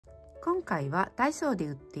今回はダイソーで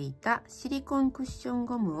売っていたシリコンクッション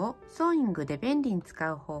ゴムをソーイングで便利に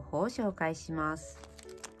使う方法を紹介します。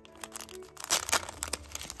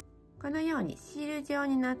このようにシール状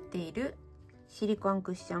になっているシリコン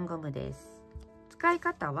クッションゴムです。使い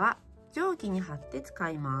方は定規に貼って使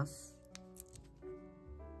います。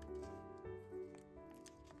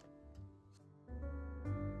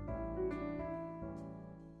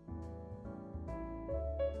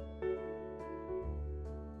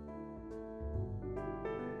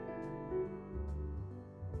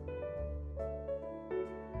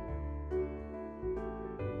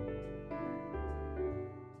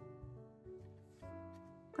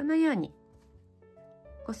このように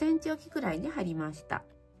5センチ置きくらいに貼りました。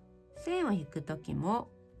線を引く時も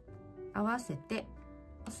合わせて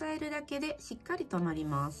押さえるだけでしっかり留まり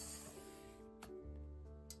ます。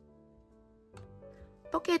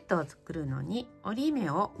ポケットを作るのに折り目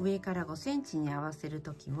を上から5センチに合わせる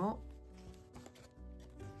時も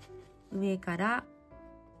上から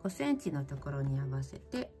5センチのところに合わせ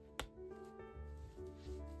て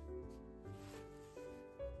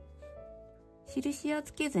印を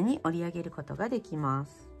つけずに折り上げることができま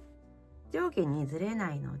す。上下にずれ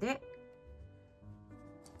ないので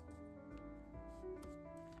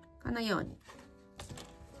このように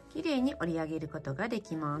きれいに折り上げることがで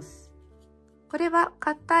きます。これは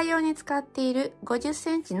カッター用に使っている50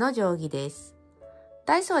センチの定規です。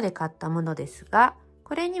ダイソーで買ったものですが、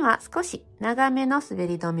これには少し長めの滑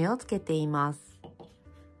り止めをつけています。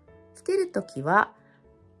つけるときは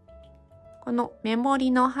この目盛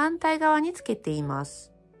りの反対側につけていま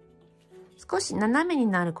す。少し斜めに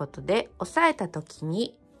なることで押さえた時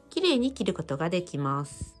にきれいに切ることができま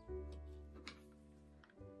す。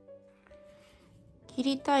切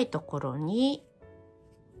りたいところに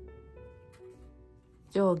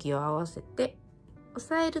定規を合わせて押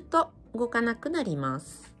さえると動かなくなりま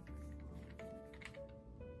す。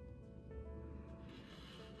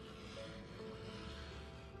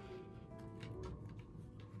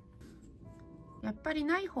やっぱり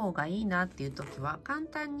ない方がいいなっていう時は簡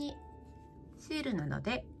単にシールなど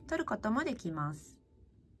で取ることもできます。